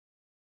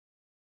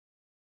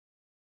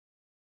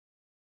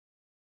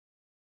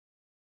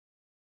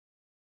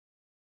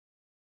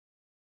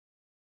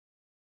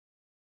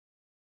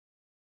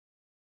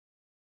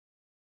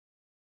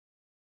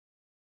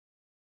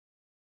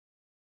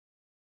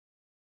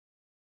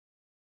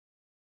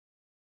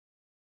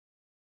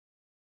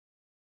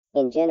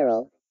In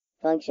general,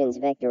 functions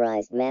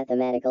vectorized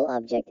mathematical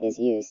object is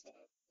used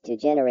to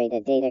generate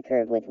a data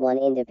curve with one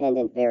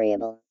independent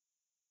variable.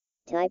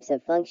 Types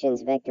of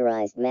functions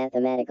vectorized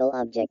mathematical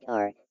object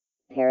are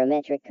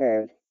parametric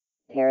curve,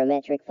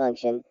 parametric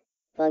function,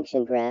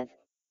 function graph,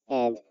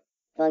 and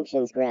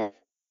FunctionsGraph.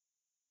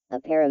 A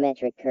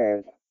parametric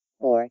curve,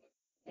 or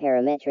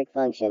parametric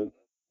function,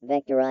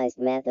 vectorized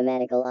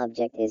mathematical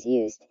object is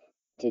used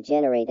to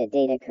generate a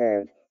data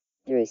curve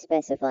through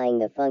specifying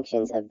the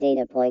functions of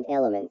data point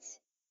elements.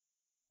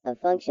 A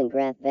function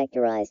graph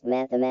vectorized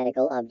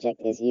mathematical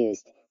object is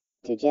used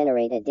to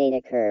generate a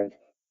data curve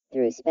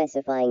through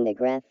specifying the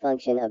graph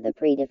function of the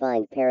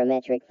predefined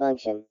parametric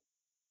function.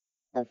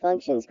 A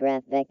functions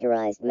graph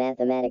vectorized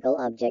mathematical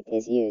object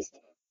is used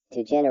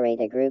to generate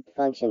a grouped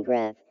function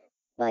graph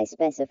by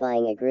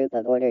specifying a group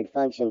of ordered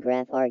function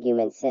graph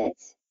argument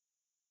sets.